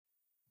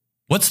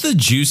What's the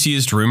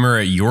juiciest rumor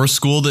at your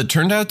school that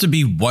turned out to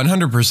be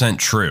 100%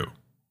 true?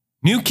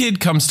 New kid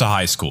comes to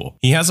high school.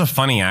 He has a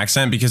funny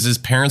accent because his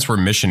parents were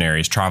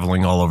missionaries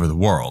traveling all over the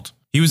world.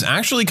 He was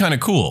actually kind of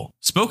cool.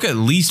 Spoke at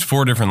least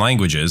 4 different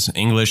languages: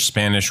 English,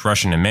 Spanish,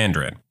 Russian, and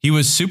Mandarin. He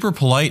was super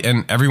polite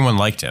and everyone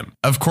liked him.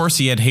 Of course,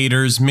 he had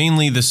haters,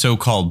 mainly the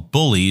so-called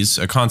bullies,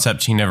 a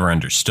concept he never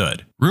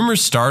understood.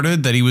 Rumors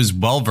started that he was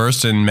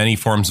well-versed in many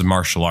forms of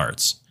martial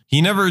arts. He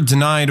never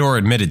denied or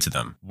admitted to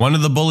them. One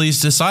of the bullies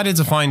decided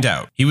to find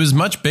out. He was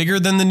much bigger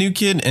than the new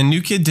kid, and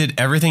new kid did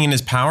everything in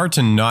his power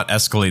to not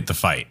escalate the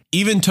fight.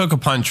 Even took a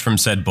punch from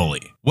said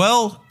bully.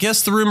 Well,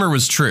 guess the rumor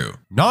was true.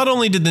 Not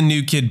only did the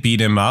new kid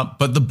beat him up,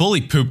 but the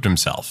bully pooped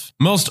himself.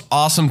 Most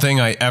awesome thing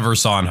I ever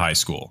saw in high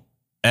school.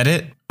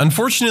 Edit.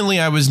 Unfortunately,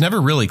 I was never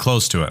really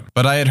close to him,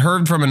 but I had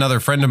heard from another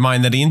friend of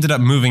mine that he ended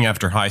up moving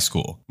after high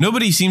school.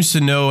 Nobody seems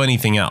to know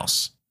anything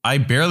else. I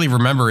barely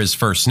remember his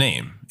first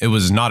name. It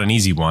was not an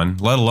easy one,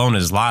 let alone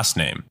his last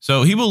name.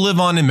 So he will live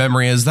on in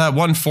memory as that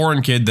one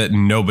foreign kid that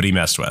nobody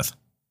messed with.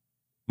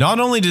 Not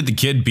only did the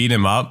kid beat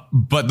him up,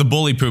 but the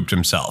bully pooped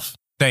himself.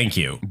 Thank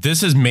you.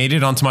 This has made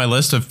it onto my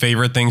list of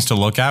favorite things to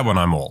look at when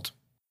I'm old.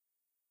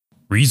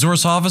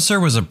 Resource officer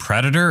was a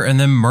predator and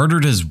then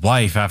murdered his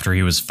wife after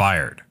he was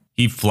fired.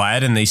 He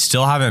fled and they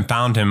still haven't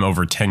found him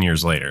over 10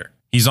 years later.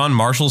 He's on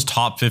Marshall's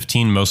top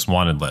 15 most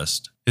wanted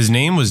list. His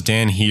name was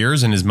Dan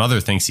Heers and his mother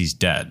thinks he's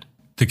dead.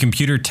 The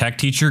computer tech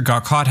teacher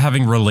got caught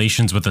having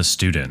relations with a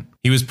student.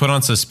 He was put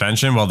on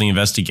suspension while the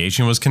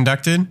investigation was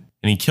conducted,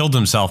 and he killed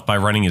himself by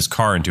running his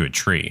car into a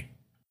tree.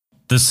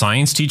 The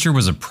science teacher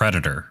was a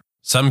predator.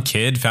 Some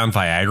kid found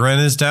Viagra in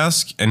his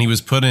desk, and he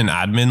was put in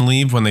admin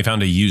leave when they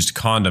found a used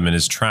condom in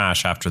his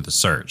trash after the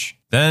search.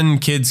 Then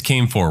kids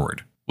came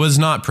forward. Was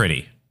not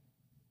pretty.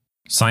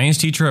 Science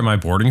teacher at my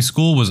boarding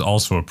school was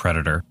also a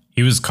predator.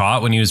 He was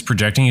caught when he was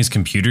projecting his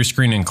computer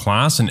screen in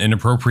class and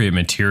inappropriate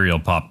material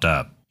popped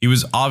up. He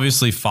was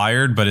obviously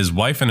fired, but his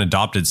wife and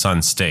adopted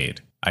son stayed.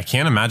 I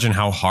can't imagine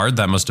how hard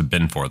that must have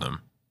been for them.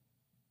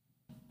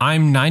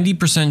 I'm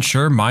 90%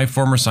 sure my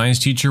former science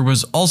teacher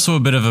was also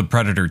a bit of a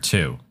predator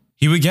too.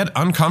 He would get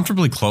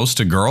uncomfortably close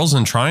to girls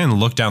and try and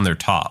look down their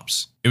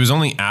tops. It was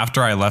only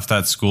after I left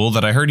that school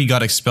that I heard he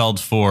got expelled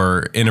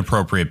for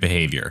inappropriate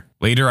behavior.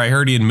 Later, I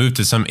heard he had moved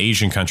to some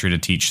Asian country to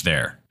teach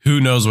there. Who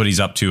knows what he's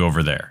up to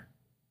over there?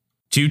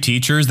 2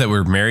 teachers that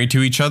were married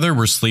to each other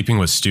were sleeping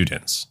with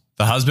students.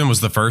 The husband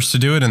was the first to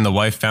do it and the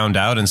wife found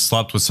out and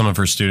slept with some of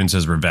her students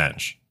as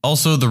revenge.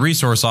 Also, the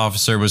resource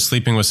officer was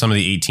sleeping with some of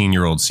the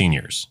 18-year-old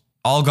seniors.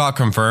 All got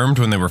confirmed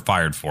when they were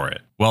fired for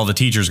it. Well, the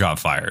teachers got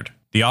fired.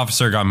 The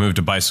officer got moved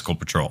to bicycle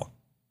patrol.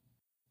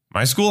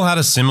 My school had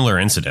a similar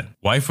incident.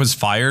 Wife was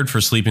fired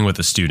for sleeping with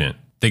a student.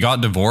 They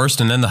got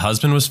divorced and then the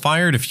husband was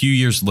fired a few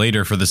years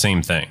later for the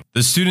same thing.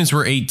 The students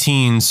were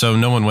 18, so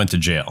no one went to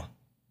jail.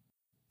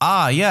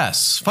 Ah,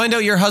 yes. Find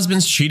out your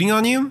husband's cheating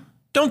on you?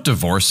 Don't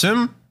divorce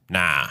him.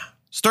 Nah.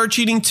 Start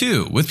cheating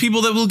too, with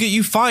people that will get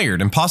you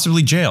fired and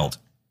possibly jailed.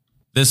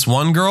 This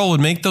one girl would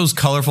make those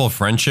colorful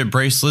friendship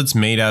bracelets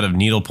made out of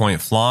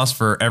needlepoint floss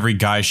for every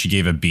guy she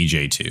gave a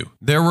BJ to.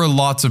 There were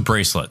lots of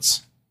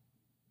bracelets.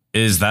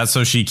 Is that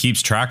so she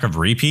keeps track of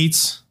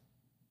repeats?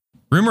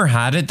 Rumor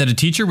had it that a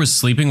teacher was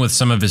sleeping with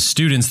some of his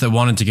students that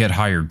wanted to get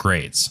higher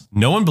grades.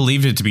 No one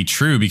believed it to be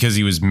true because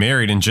he was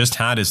married and just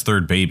had his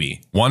 3rd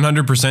baby.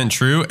 100%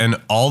 true, and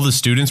all the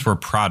students were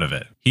proud of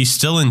it. He's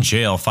still in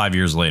jail 5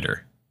 years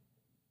later.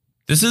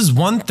 This is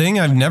one thing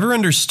I've never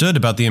understood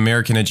about the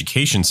American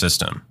education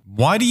system.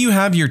 Why do you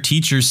have your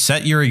teachers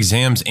set your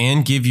exams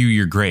and give you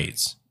your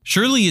grades?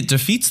 Surely it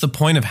defeats the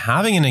point of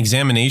having an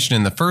examination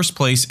in the first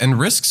place and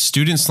risks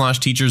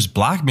students/teachers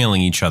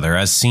blackmailing each other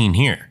as seen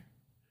here.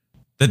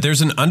 That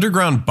there's an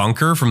underground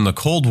bunker from the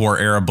Cold War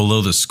era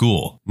below the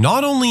school.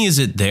 Not only is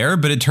it there,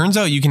 but it turns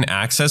out you can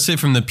access it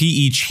from the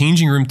PE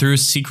changing room through a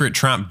secret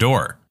trap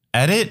door.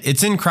 Edit,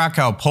 it's in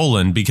Krakow,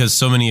 Poland because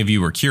so many of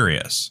you were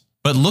curious.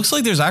 But looks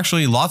like there's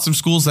actually lots of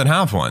schools that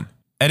have one.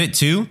 Edit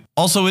 2.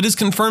 Also, it is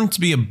confirmed to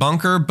be a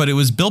bunker, but it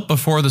was built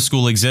before the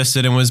school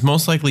existed and was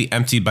most likely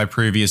emptied by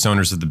previous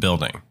owners of the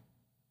building.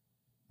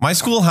 My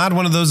school had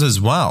one of those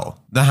as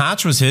well. The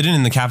hatch was hidden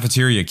in the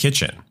cafeteria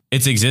kitchen.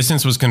 Its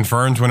existence was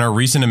confirmed when our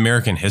recent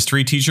American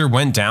history teacher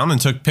went down and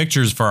took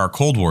pictures for our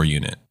Cold War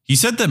unit. He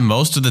said that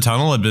most of the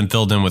tunnel had been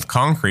filled in with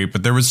concrete,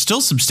 but there was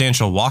still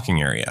substantial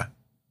walking area.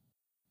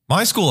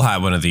 My school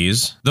had one of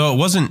these. Though it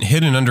wasn't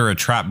hidden under a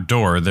trap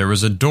door, there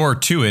was a door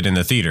to it in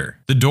the theater.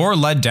 The door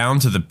led down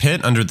to the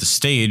pit under the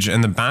stage,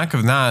 and the back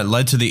of that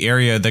led to the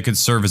area that could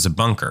serve as a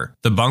bunker.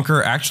 The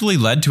bunker actually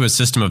led to a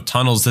system of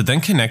tunnels that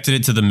then connected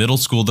it to the middle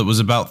school that was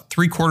about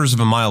 3/4 of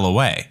a mile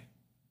away.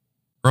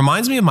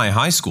 Reminds me of my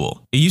high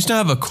school. It used to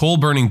have a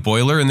coal-burning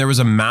boiler and there was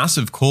a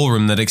massive coal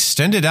room that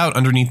extended out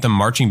underneath the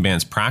marching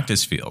band's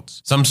practice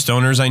fields. Some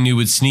stoners I knew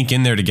would sneak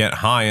in there to get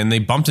high and they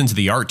bumped into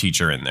the art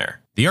teacher in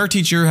there. The art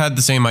teacher had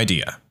the same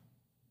idea.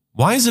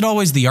 Why is it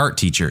always the art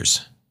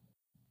teachers?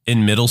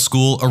 In middle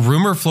school, a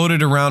rumor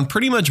floated around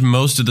pretty much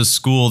most of the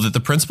school that the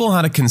principal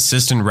had a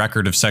consistent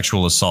record of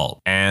sexual assault.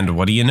 And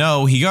what do you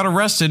know, he got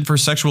arrested for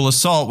sexual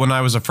assault when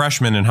I was a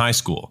freshman in high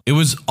school. It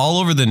was all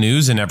over the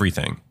news and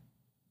everything.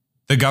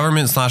 The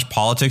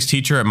government/politics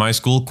teacher at my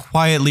school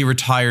quietly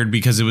retired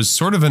because it was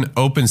sort of an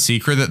open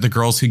secret that the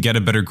girls could get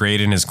a better grade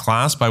in his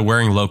class by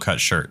wearing low-cut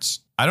shirts.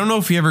 I don't know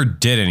if he ever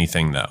did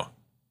anything though.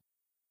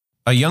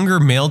 A younger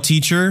male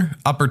teacher,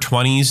 upper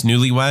 20s,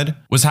 newlywed,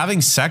 was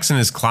having sex in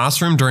his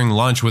classroom during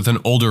lunch with an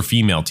older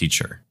female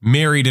teacher,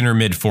 married in her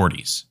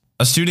mid-40s.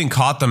 A student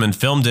caught them and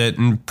filmed it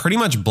and pretty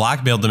much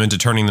blackmailed them into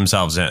turning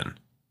themselves in.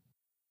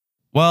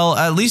 Well,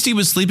 at least he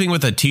was sleeping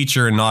with a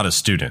teacher and not a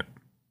student.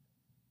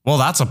 Well,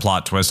 that's a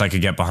plot twist I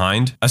could get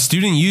behind. A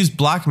student used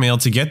blackmail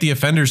to get the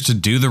offenders to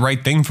do the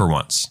right thing for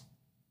once.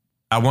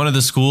 At one of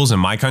the schools in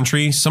my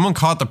country, someone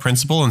caught the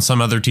principal and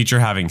some other teacher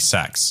having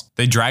sex.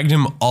 They dragged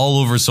him all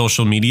over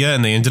social media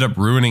and they ended up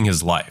ruining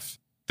his life.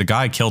 The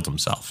guy killed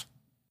himself.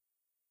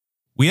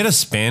 We had a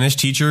Spanish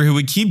teacher who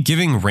would keep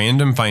giving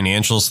random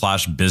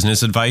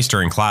financial/business advice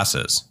during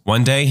classes.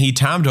 One day, he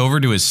tabbed over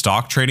to his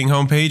stock trading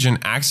homepage and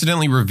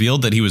accidentally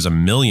revealed that he was a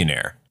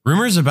millionaire.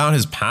 Rumors about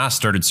his past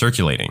started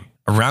circulating.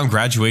 Around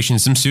graduation,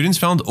 some students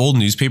found old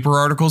newspaper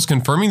articles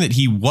confirming that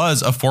he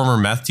was a former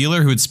meth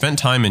dealer who had spent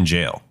time in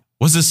jail.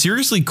 Was a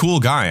seriously cool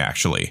guy,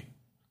 actually.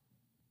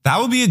 That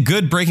would be a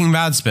good Breaking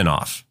Bad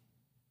spinoff.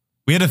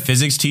 We had a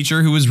physics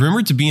teacher who was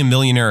rumored to be a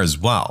millionaire as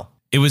well.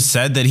 It was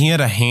said that he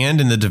had a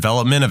hand in the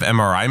development of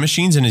MRI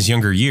machines in his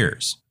younger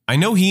years. I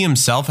know he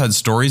himself had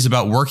stories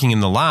about working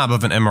in the lab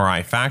of an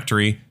MRI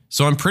factory,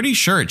 so I'm pretty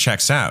sure it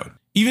checks out,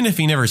 even if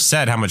he never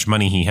said how much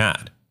money he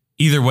had.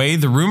 Either way,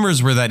 the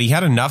rumors were that he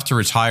had enough to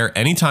retire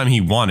anytime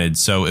he wanted,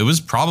 so it was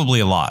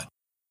probably a lot.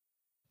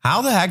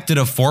 How the heck did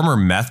a former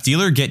meth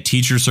dealer get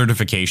teacher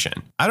certification?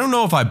 I don't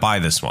know if I buy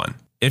this one.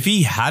 If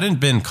he hadn't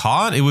been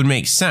caught, it would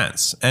make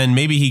sense, and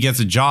maybe he gets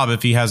a job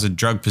if he has a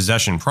drug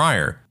possession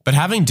prior. But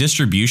having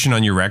distribution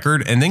on your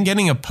record and then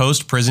getting a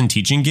post-prison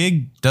teaching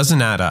gig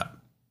doesn't add up.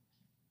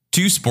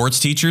 Two sports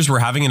teachers were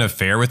having an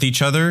affair with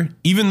each other,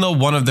 even though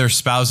one of their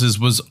spouses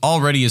was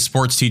already a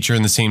sports teacher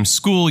in the same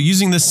school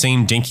using the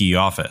same dinky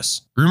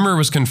office. Rumor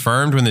was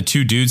confirmed when the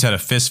two dudes had a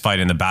fist fight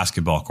in the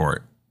basketball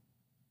court.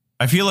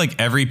 I feel like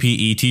every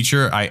PE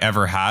teacher I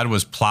ever had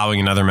was plowing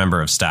another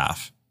member of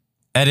staff.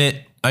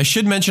 Edit, I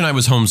should mention I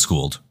was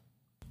homeschooled.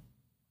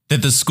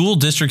 That the school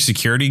district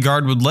security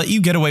guard would let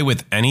you get away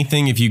with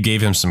anything if you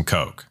gave him some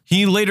coke.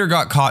 He later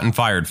got caught and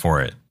fired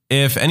for it.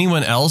 If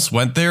anyone else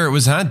went there, it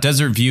was at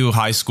Desert View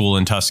High School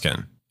in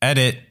Tuscan.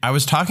 Edit, I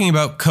was talking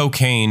about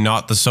cocaine,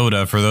 not the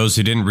soda, for those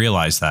who didn't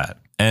realize that.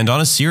 And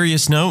on a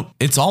serious note,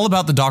 it's all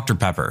about the Dr.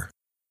 Pepper.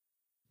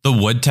 The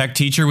wood tech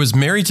teacher was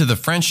married to the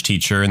French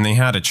teacher and they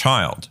had a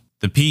child.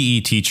 The PE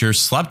teacher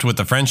slept with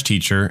the French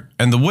teacher,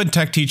 and the wood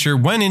tech teacher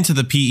went into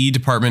the PE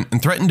department and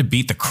threatened to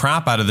beat the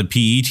crap out of the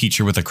PE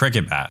teacher with a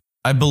cricket bat.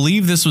 I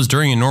believe this was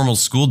during a normal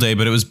school day,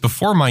 but it was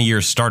before my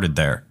year started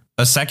there.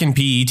 A second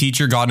PE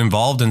teacher got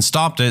involved and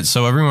stopped it,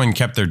 so everyone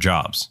kept their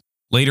jobs.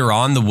 Later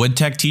on, the wood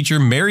tech teacher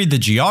married the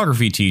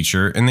geography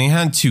teacher and they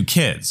had 2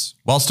 kids,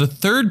 whilst a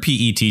third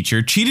PE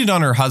teacher cheated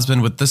on her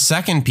husband with the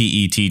second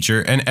PE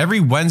teacher, and every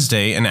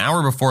Wednesday, an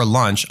hour before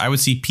lunch, I would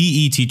see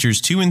PE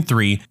teachers 2 and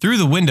 3 through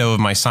the window of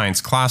my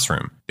science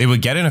classroom. They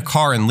would get in a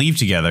car and leave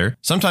together.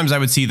 Sometimes I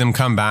would see them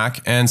come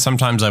back, and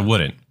sometimes I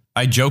wouldn't.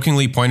 I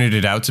jokingly pointed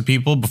it out to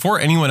people before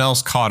anyone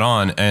else caught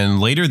on, and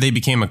later they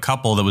became a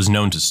couple that was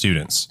known to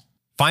students.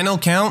 Final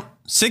count,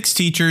 6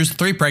 teachers,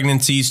 3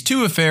 pregnancies,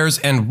 2 affairs,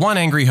 and 1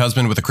 angry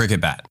husband with a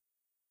cricket bat.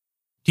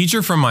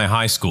 Teacher from my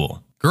high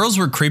school. Girls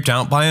were creeped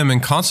out by him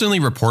and constantly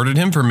reported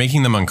him for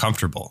making them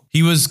uncomfortable.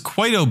 He was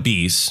quite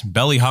obese,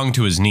 belly hung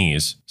to his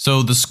knees,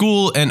 so the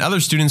school and other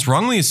students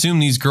wrongly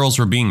assumed these girls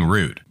were being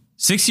rude.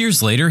 6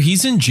 years later,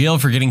 he's in jail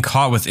for getting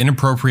caught with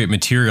inappropriate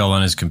material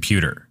on his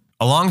computer,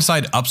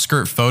 alongside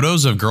upskirt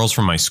photos of girls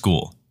from my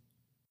school.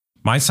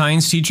 My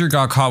science teacher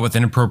got caught with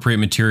inappropriate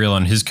material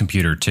on his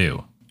computer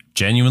too.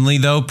 Genuinely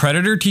though,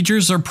 predator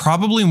teachers are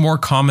probably more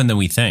common than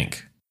we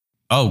think.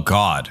 Oh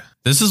god,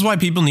 this is why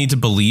people need to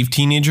believe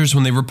teenagers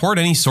when they report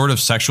any sort of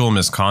sexual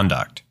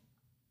misconduct.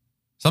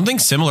 Something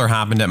similar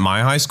happened at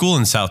my high school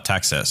in South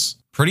Texas.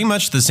 Pretty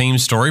much the same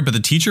story, but the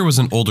teacher was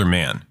an older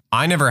man.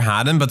 I never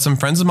had him, but some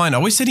friends of mine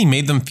always said he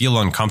made them feel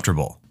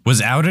uncomfortable.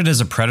 Was outed as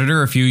a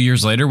predator a few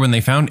years later when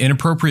they found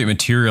inappropriate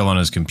material on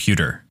his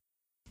computer.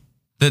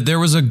 That there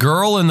was a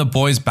girl in the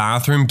boys'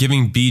 bathroom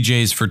giving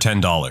BJs for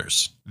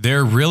 $10.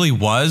 There really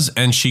was,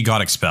 and she got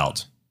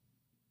expelled.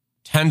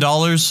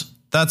 $10?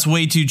 That's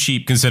way too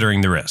cheap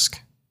considering the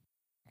risk.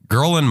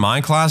 Girl in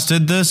my class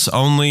did this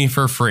only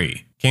for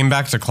free. Came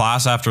back to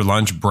class after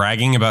lunch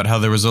bragging about how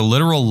there was a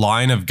literal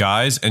line of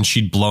guys and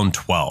she'd blown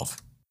 12.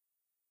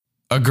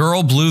 A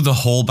girl blew the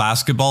whole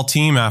basketball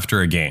team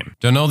after a game.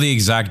 Don't know the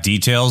exact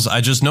details,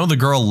 I just know the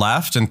girl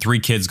left and 3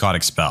 kids got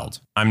expelled.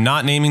 I'm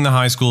not naming the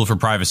high school for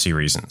privacy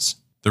reasons.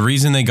 The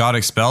reason they got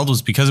expelled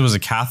was because it was a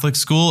Catholic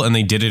school and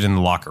they did it in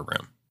the locker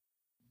room.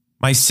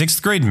 My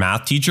 6th grade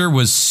math teacher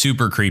was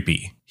super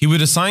creepy. He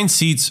would assign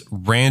seats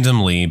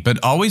randomly, but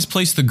always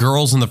place the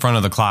girls in the front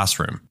of the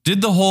classroom.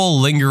 Did the whole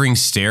lingering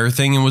stare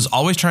thing and was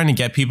always trying to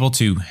get people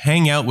to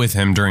hang out with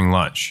him during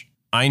lunch.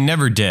 I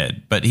never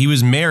did, but he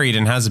was married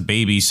and has a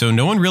baby, so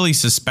no one really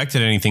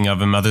suspected anything of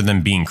him other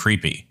than being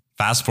creepy.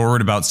 Fast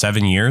forward about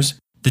 7 years,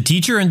 the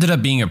teacher ended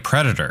up being a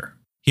predator.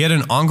 He had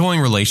an ongoing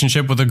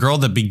relationship with a girl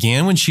that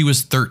began when she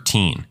was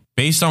 13.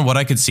 Based on what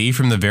I could see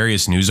from the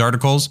various news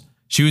articles,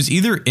 she was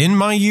either in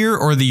my year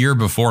or the year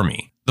before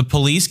me. The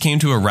police came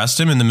to arrest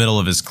him in the middle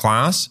of his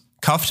class,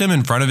 cuffed him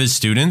in front of his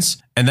students,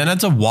 and then had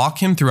to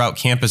walk him throughout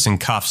campus in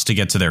cuffs to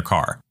get to their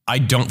car. I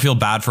don't feel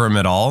bad for him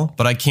at all,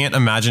 but I can't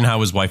imagine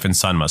how his wife and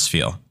son must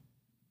feel.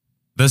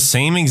 The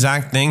same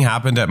exact thing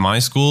happened at my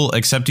school,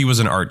 except he was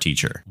an art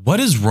teacher.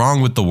 What is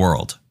wrong with the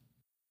world?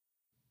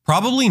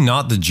 Probably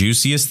not the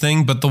juiciest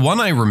thing, but the one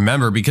I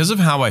remember because of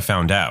how I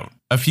found out.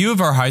 A few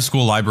of our high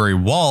school library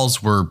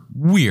walls were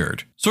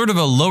weird, sort of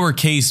a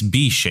lowercase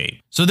b shape.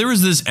 So there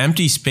was this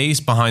empty space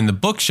behind the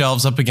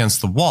bookshelves up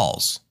against the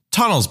walls.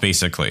 Tunnels,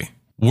 basically.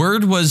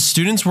 Word was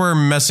students were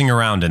messing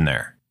around in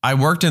there. I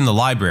worked in the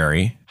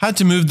library, had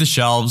to move the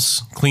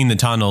shelves, clean the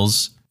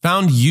tunnels,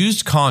 found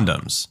used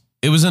condoms.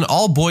 It was an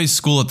all-boys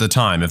school at the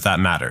time, if that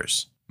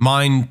matters.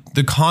 Mind,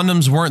 the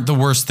condoms weren't the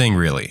worst thing,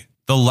 really.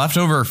 The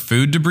leftover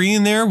food debris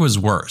in there was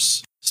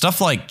worse. Stuff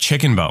like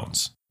chicken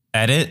bones.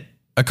 Edit.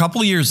 A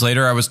couple years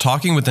later, I was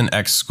talking with an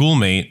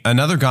ex-schoolmate.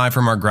 Another guy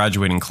from our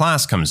graduating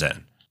class comes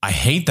in. I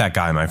hate that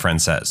guy, my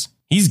friend says.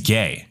 He's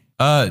gay.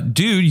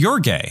 Dude, you're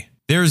gay.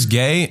 There's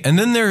gay, and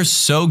then there's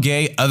so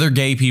gay other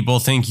gay people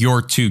think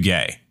you're too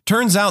gay.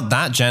 Turns out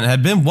that gent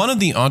had been one of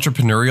the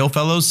entrepreneurial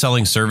fellows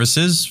selling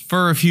services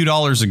for a few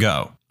dollars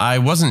ago. I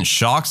wasn't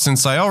shocked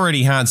since I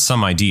already had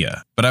some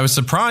idea, but I was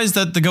surprised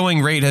that the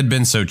going rate had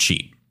been so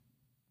cheap.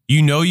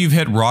 You know you've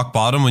hit rock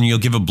bottom when you'll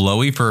give a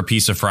blowy for a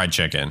piece of fried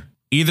chicken.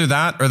 Either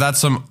that or that's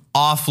some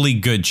awfully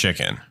good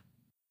chicken.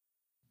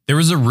 There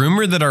was a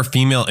rumor that our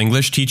female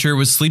English teacher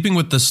was sleeping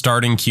with the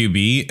starting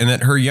QB and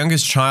that her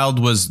youngest child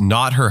was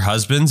not her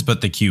husband's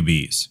but the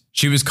QB's.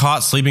 She was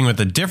caught sleeping with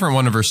a different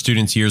one of her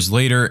students years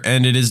later,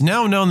 and it is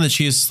now known that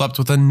she has slept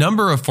with a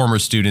number of former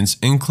students,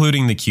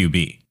 including the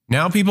QB.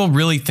 Now people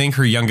really think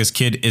her youngest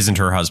kid isn't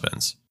her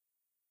husband's.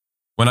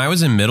 When I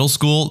was in middle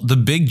school, the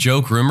big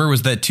joke rumor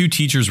was that two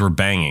teachers were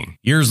banging.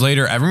 Years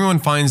later, everyone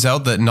finds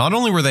out that not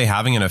only were they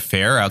having an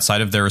affair outside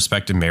of their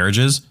respective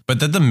marriages, but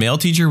that the male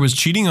teacher was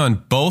cheating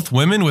on both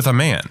women with a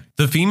man.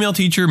 The female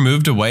teacher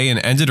moved away and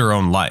ended her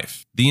own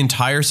life. The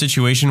entire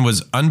situation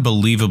was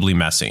unbelievably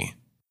messy.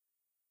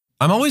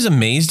 I'm always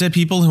amazed at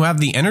people who have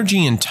the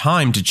energy and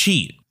time to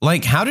cheat.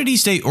 Like, how did he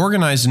stay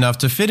organized enough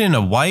to fit in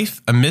a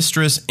wife, a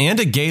mistress, and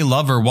a gay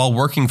lover while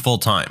working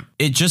full-time?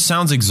 It just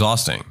sounds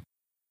exhausting.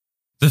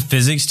 The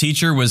physics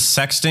teacher was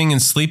sexting and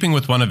sleeping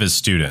with one of his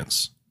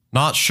students.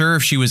 Not sure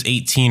if she was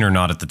 18 or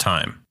not at the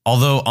time.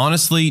 Although,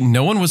 honestly,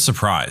 no one was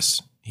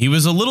surprised. He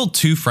was a little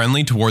too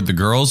friendly toward the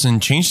girls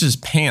and changed his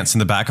pants in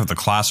the back of the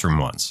classroom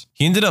once.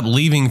 He ended up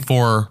leaving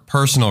for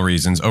personal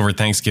reasons over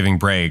Thanksgiving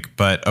break,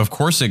 but of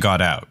course it got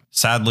out.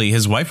 Sadly,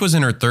 his wife was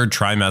in her third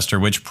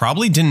trimester, which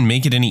probably didn't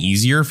make it any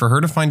easier for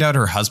her to find out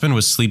her husband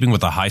was sleeping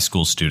with a high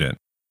school student.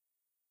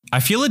 I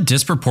feel a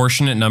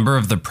disproportionate number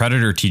of the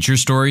predator teacher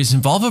stories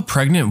involve a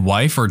pregnant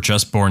wife or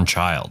just born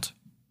child.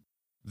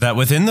 That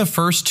within the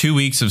first 2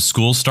 weeks of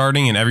school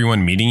starting and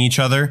everyone meeting each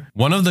other,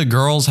 one of the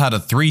girls had a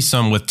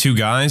threesome with two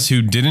guys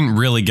who didn't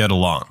really get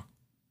along.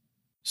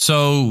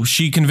 So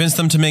she convinced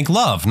them to make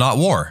love, not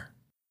war.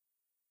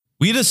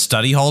 We had a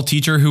study hall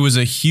teacher who was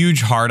a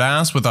huge hard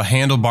ass with a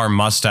handlebar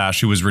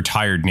mustache who was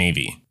retired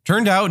Navy.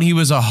 Turned out he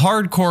was a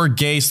hardcore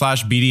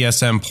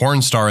gay/BDSM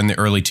porn star in the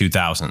early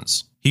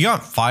 2000s. He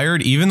got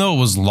fired even though it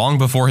was long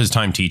before his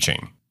time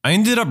teaching. I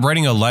ended up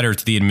writing a letter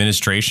to the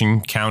administration,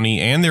 county,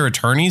 and their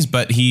attorneys,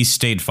 but he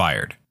stayed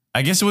fired.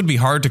 I guess it would be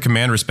hard to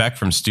command respect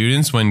from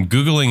students when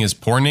Googling his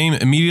porn name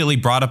immediately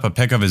brought up a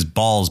pic of his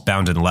balls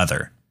bound in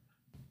leather.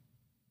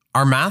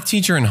 Our math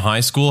teacher in high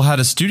school had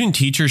a student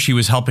teacher she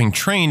was helping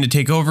train to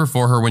take over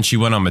for her when she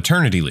went on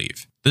maternity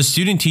leave. The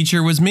student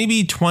teacher was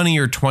maybe 20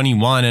 or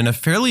 21 and a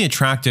fairly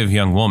attractive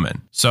young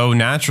woman, so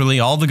naturally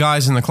all the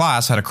guys in the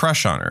class had a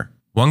crush on her.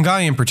 One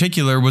guy in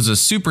particular was a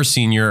super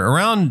senior,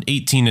 around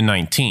 18 to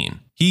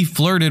 19. He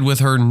flirted with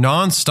her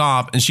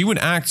non-stop and she would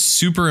act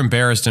super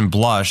embarrassed and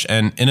blush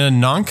and in a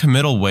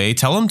non-committal way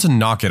tell him to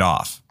knock it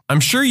off. I'm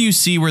sure you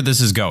see where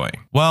this is going.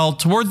 Well,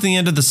 towards the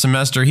end of the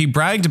semester, he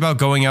bragged about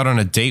going out on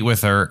a date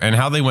with her and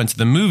how they went to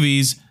the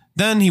movies,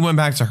 then he went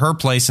back to her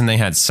place and they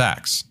had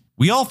sex.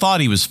 We all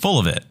thought he was full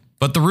of it,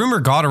 but the rumor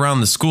got around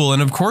the school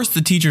and of course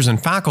the teachers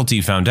and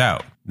faculty found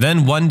out.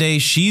 Then one day,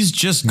 she's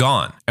just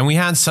gone, and we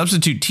had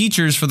substitute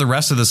teachers for the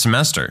rest of the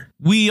semester.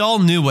 We all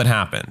knew what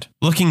happened.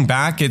 Looking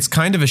back, it's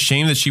kind of a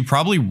shame that she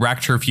probably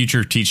wrecked her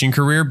future teaching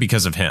career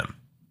because of him.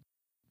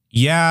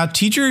 Yeah,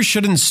 teachers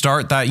shouldn't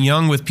start that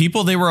young with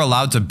people they were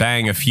allowed to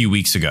bang a few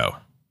weeks ago.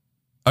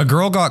 A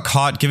girl got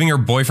caught giving her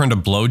boyfriend a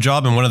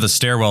blowjob in one of the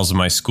stairwells of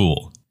my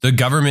school. The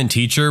government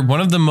teacher,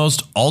 one of the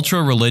most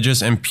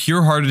ultra-religious and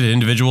pure-hearted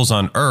individuals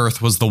on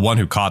earth, was the one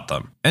who caught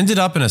them. Ended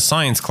up in a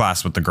science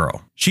class with the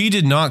girl. She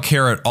did not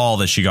care at all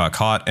that she got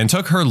caught and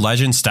took her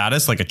legend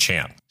status like a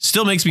champ.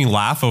 Still makes me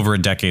laugh over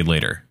a decade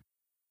later.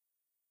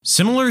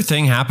 Similar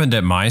thing happened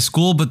at my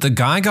school, but the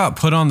guy got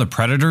put on the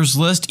predators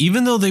list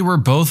even though they were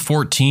both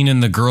 14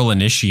 and the girl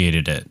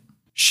initiated it.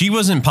 She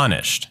wasn't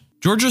punished.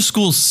 Georgia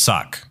schools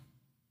suck.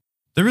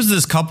 There was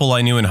this couple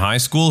I knew in high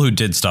school who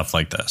did stuff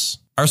like this.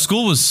 Our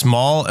school was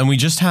small and we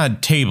just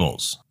had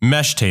tables,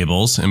 mesh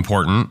tables,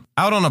 important,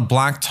 out on a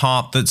black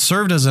top that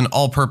served as an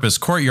all-purpose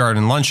courtyard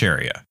and lunch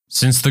area.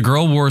 Since the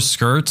girl wore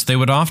skirts, they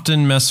would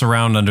often mess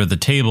around under the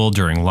table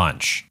during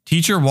lunch.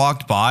 Teacher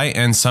walked by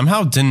and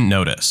somehow didn't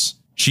notice.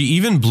 She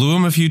even blew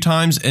him a few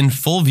times in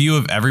full view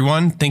of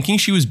everyone, thinking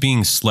she was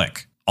being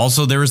slick.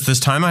 Also, there was this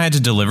time I had to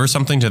deliver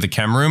something to the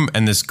chem room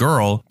and this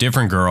girl,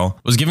 different girl,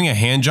 was giving a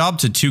hand job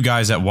to 2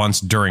 guys at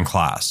once during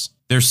class.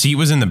 Their seat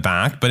was in the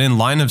back, but in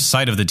line of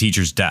sight of the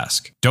teacher's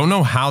desk. Don't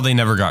know how they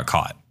never got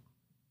caught.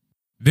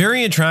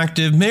 Very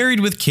attractive, married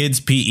with kids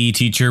PE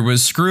teacher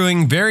was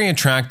screwing very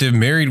attractive,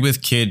 married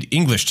with kid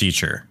English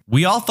teacher.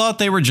 We all thought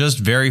they were just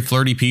very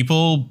flirty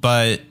people,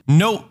 but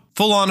nope,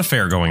 full-on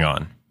affair going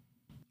on.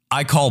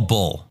 I call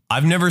bull.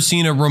 I've never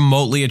seen a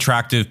remotely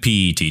attractive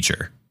PE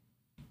teacher.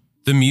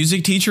 The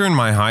music teacher in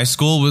my high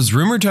school was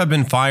rumored to have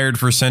been fired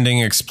for sending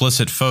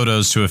explicit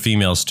photos to a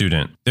female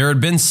student. There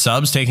had been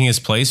subs taking his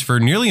place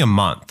for nearly a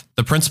month.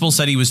 The principal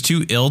said he was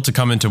too ill to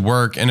come into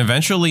work, and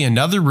eventually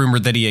another rumor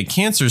that he had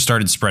cancer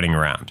started spreading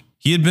around.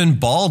 He had been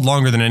bald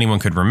longer than anyone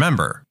could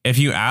remember. If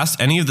you asked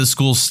any of the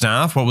school's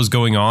staff what was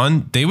going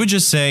on, they would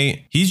just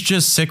say, "He's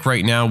just sick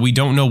right now, we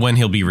don't know when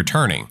he'll be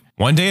returning."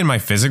 One day in my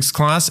physics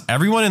class,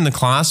 everyone in the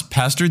class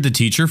pestered the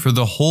teacher for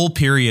the whole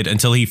period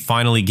until he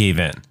finally gave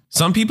in.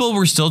 Some people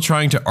were still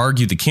trying to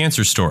argue the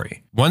cancer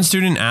story. One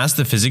student asked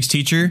the physics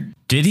teacher,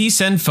 "Did he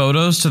send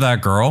photos to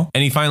that girl?"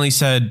 And he finally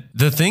said,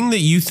 "The thing that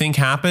you think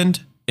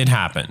happened, it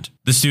happened."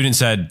 The student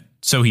said,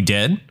 "So he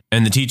did?"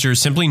 And the teacher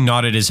simply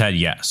nodded his head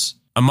yes.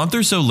 A month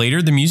or so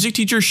later, the music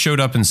teacher showed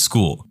up in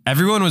school.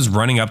 Everyone was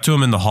running up to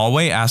him in the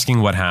hallway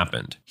asking what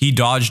happened. He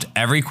dodged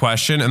every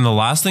question, and the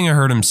last thing I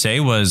heard him say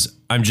was,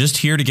 "I'm just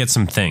here to get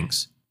some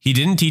things." He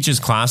didn't teach his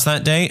class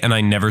that day, and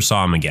I never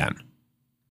saw him again.